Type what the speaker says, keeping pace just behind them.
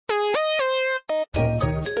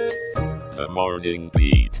Morning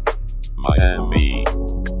Beat, Miami.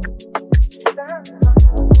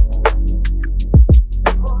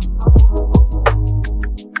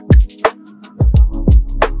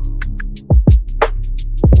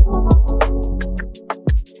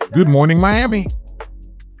 Good morning, Miami.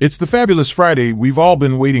 It's the fabulous Friday we've all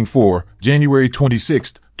been waiting for, January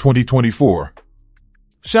 26th, 2024.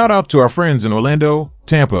 Shout out to our friends in Orlando,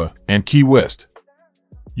 Tampa, and Key West.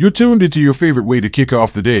 You're tuned into your favorite way to kick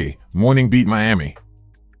off the day, Morning Beat Miami.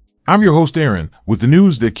 I'm your host Aaron, with the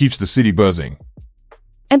news that keeps the city buzzing.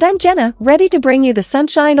 And I'm Jenna, ready to bring you the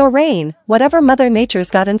sunshine or rain, whatever Mother Nature's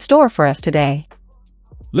got in store for us today.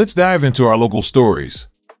 Let's dive into our local stories.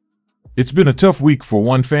 It's been a tough week for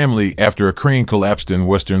one family after a crane collapsed in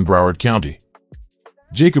western Broward County.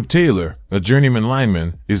 Jacob Taylor, a journeyman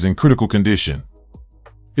lineman, is in critical condition.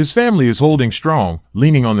 His family is holding strong,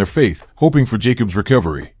 leaning on their faith, hoping for Jacob's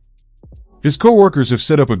recovery. His co-workers have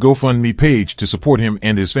set up a GoFundMe page to support him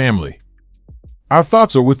and his family. Our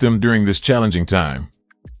thoughts are with them during this challenging time.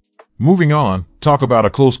 Moving on, talk about a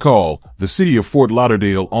close call. The city of Fort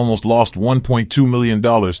Lauderdale almost lost $1.2 million to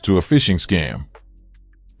a phishing scam.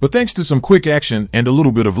 But thanks to some quick action and a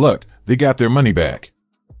little bit of luck, they got their money back.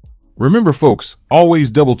 Remember folks, always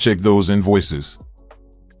double-check those invoices.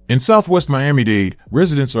 In Southwest Miami-Dade,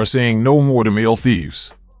 residents are saying no more to mail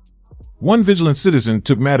thieves. One vigilant citizen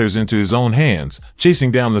took matters into his own hands,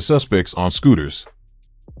 chasing down the suspects on scooters.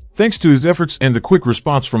 Thanks to his efforts and the quick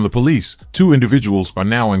response from the police, 2 individuals are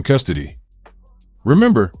now in custody.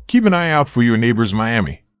 Remember, keep an eye out for your neighbors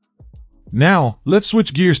Miami. Now, let's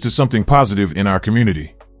switch gears to something positive in our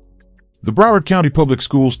community. The Broward County Public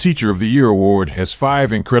Schools Teacher of the Year Award has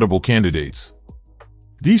 5 incredible candidates.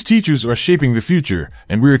 These teachers are shaping the future,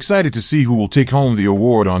 and we're excited to see who will take home the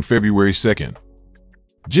award on February 2nd.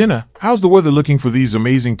 Jenna, how's the weather looking for these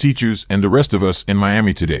amazing teachers and the rest of us in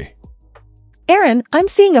Miami today? Aaron, I'm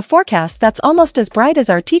seeing a forecast that's almost as bright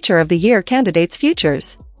as our Teacher of the Year candidates'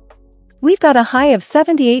 futures. We've got a high of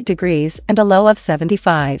 78 degrees and a low of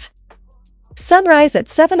 75. Sunrise at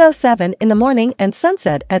 7:07 in the morning and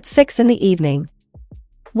sunset at 6 in the evening.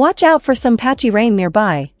 Watch out for some patchy rain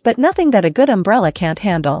nearby, but nothing that a good umbrella can't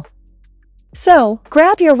handle. So,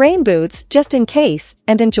 grab your rain boots just in case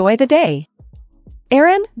and enjoy the day.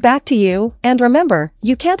 Aaron, back to you, and remember,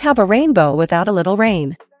 you can't have a rainbow without a little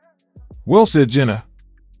rain. Well said, Jenna.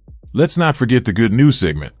 Let's not forget the good news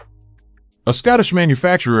segment. A Scottish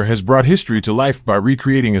manufacturer has brought history to life by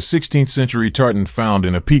recreating a 16th century tartan found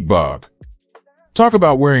in a peat bog. Talk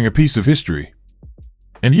about wearing a piece of history.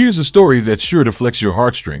 And here's a story that's sure to flex your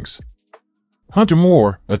heartstrings. Hunter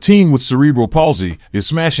Moore, a teen with cerebral palsy, is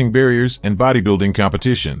smashing barriers and bodybuilding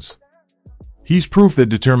competitions. He's proof that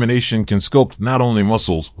determination can sculpt not only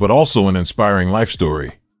muscles, but also an inspiring life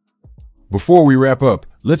story. Before we wrap up,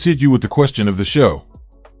 let's hit you with the question of the show.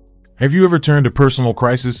 Have you ever turned a personal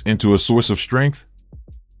crisis into a source of strength?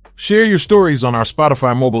 Share your stories on our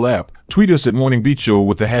Spotify mobile app, tweet us at Morning Beat Show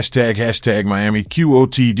with the hashtag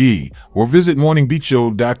MiamiQOTD, or visit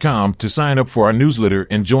morningbeatshow.com to sign up for our newsletter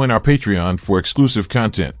and join our Patreon for exclusive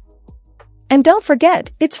content. And don't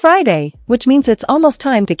forget, it's Friday, which means it's almost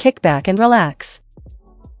time to kick back and relax.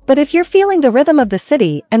 But if you're feeling the rhythm of the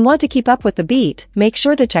city and want to keep up with the beat, make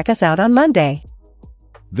sure to check us out on Monday.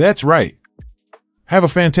 That's right. Have a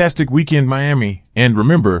fantastic weekend, Miami, and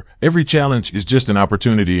remember, every challenge is just an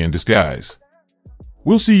opportunity in disguise.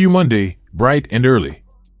 We'll see you Monday, bright and early.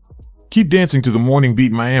 Keep dancing to the Morning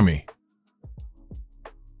Beat, Miami.